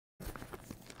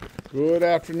Good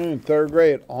afternoon, third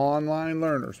grade online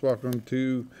learners. Welcome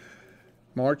to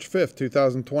March 5th,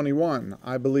 2021.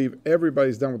 I believe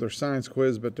everybody's done with their science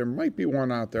quiz, but there might be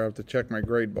one out there. I have to check my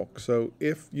grade book. So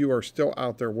if you are still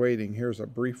out there waiting, here's a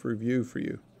brief review for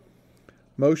you.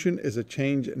 Motion is a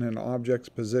change in an object's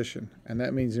position, and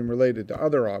that means in related to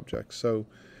other objects. So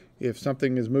if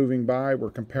something is moving by,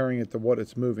 we're comparing it to what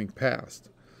it's moving past.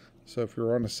 So if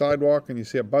you're on a sidewalk and you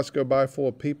see a bus go by full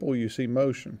of people, you see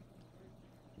motion.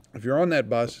 If you're on that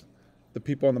bus, the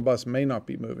people on the bus may not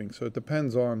be moving, so it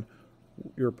depends on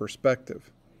your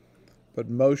perspective. But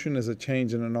motion is a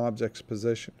change in an object's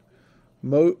position.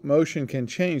 Motion can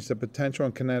change the potential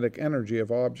and kinetic energy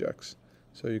of objects.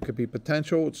 So you could be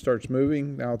potential, it starts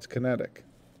moving, now it's kinetic.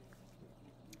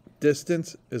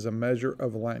 Distance is a measure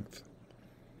of length.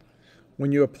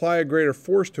 When you apply a greater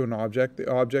force to an object,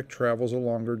 the object travels a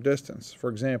longer distance. For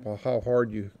example, how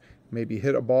hard you maybe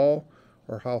hit a ball,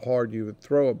 or how hard you would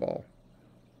throw a ball.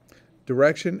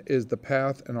 Direction is the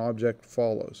path an object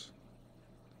follows.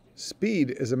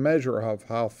 Speed is a measure of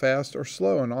how fast or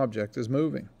slow an object is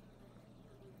moving.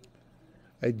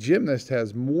 A gymnast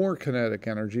has more kinetic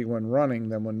energy when running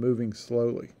than when moving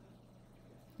slowly.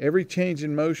 Every change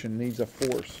in motion needs a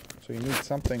force, so you need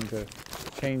something to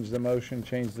change the motion,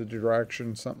 change the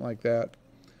direction, something like that.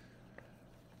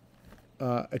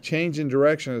 A change in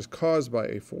direction is caused by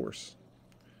a force.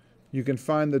 You can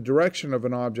find the direction of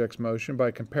an object's motion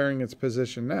by comparing its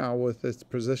position now with its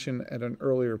position at an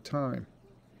earlier time.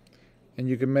 And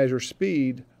you can measure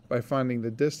speed by finding the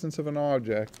distance of an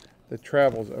object that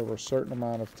travels over a certain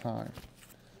amount of time.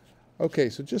 Okay,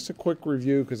 so just a quick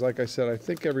review, because like I said, I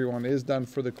think everyone is done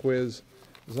for the quiz.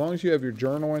 As long as you have your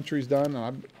journal entries done,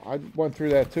 and I went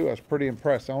through that too, I was pretty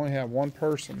impressed. I only have one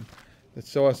person that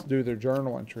still has to do their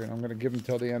journal entry, and I'm going to give them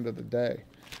till the end of the day.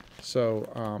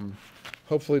 So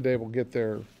hopefully they will get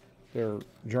their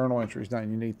journal entries done.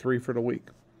 You need 3 for the week.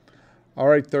 All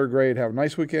right, third grade, have a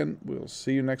nice weekend. We'll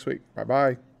see you next week.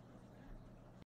 Bye-bye.